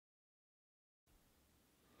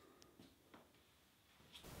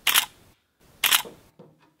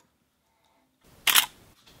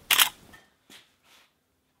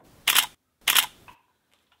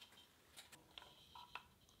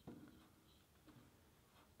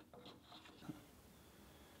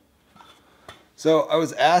So I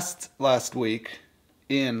was asked last week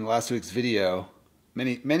in last week's video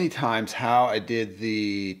many times how I did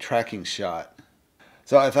the tracking shot.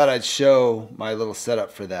 So I thought I'd show my little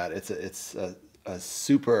setup for that. It's a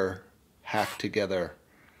super hacked together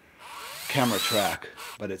camera track,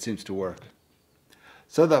 but it seems to work.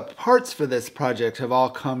 So the parts for this project have all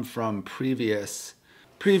come from previous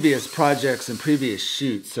projects and previous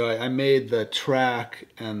shoots. So I made the track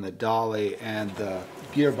and the dolly and the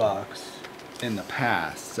gearbox in the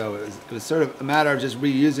past. So it was sort of a matter of just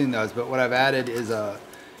reusing those, but what I've added is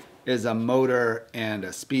a motor and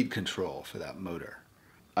a speed control for that motor.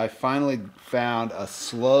 I finally found a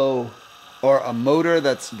motor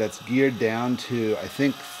that's geared down to, I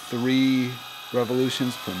think, 3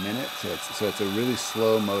 revolutions per minute. So it's a really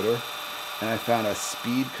slow motor. And I found a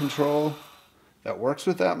speed control that works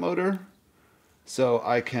with that motor, so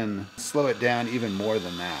I can slow it down even more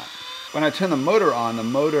than that. When I turn the motor on, the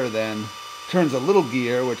motor then turns a little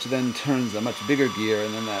gear, which then turns a much bigger gear,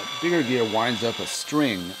 and then that bigger gear winds up a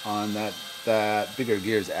string on that bigger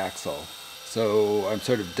gear's axle. So I'm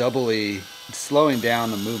sort of doubly slowing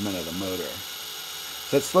down the movement of the motor.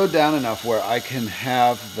 So it's slowed down enough where I can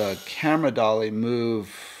have the camera dolly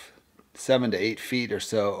move 7 to 8 feet or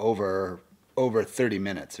so over 30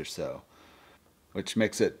 minutes or so, which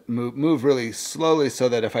makes it move really slowly, so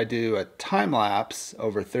that if I do a time lapse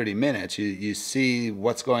over 30 minutes, you see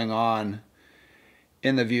what's going on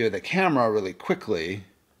in the view of the camera really quickly,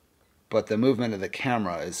 but the movement of the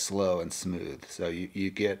camera is slow and smooth. So you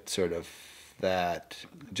get sort of that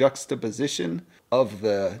juxtaposition of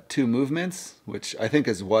the two movements, which I think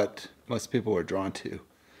is what most people were drawn to.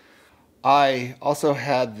 I also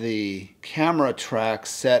had the camera track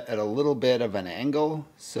set at a little bit of an angle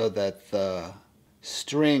so that the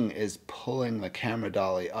string is pulling the camera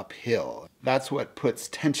dolly uphill. That's what puts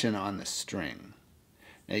tension on the string.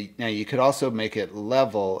 Now you could also make it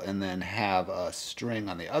level and then have a string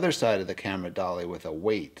on the other side of the camera dolly with a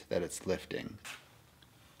weight that it's lifting.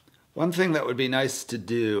 One thing that would be nice to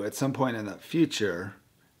do at some point in the future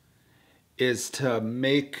is to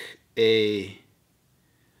make a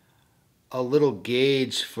little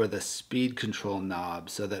gauge for the speed control knob,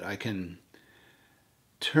 so that I can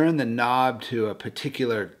turn the knob to a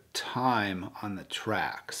particular time on the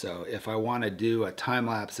track. So if I want to do a time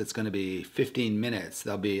lapse that's going to be 15 minutes,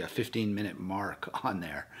 there'll be a 15-minute mark on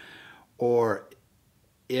there. Or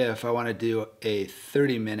if I want to do a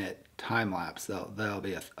 30-minute time lapse, there'll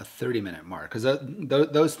be a 30-minute mark. Because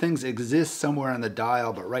those things exist somewhere on the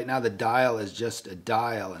dial, but right now the dial is just a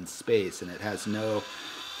dial in space, and it has no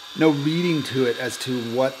reading to it as to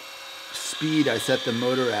what speed I set the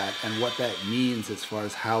motor at and what that means as far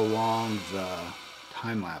as how long the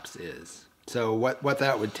time lapse is. So what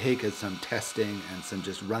that would take is some testing and some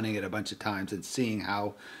just running it a bunch of times and seeing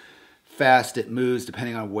how fast it moves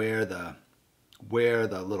depending on where the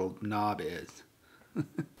little knob is.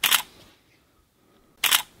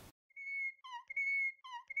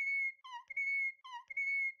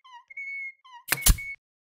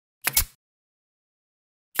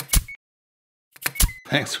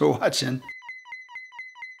 Thanks for watching.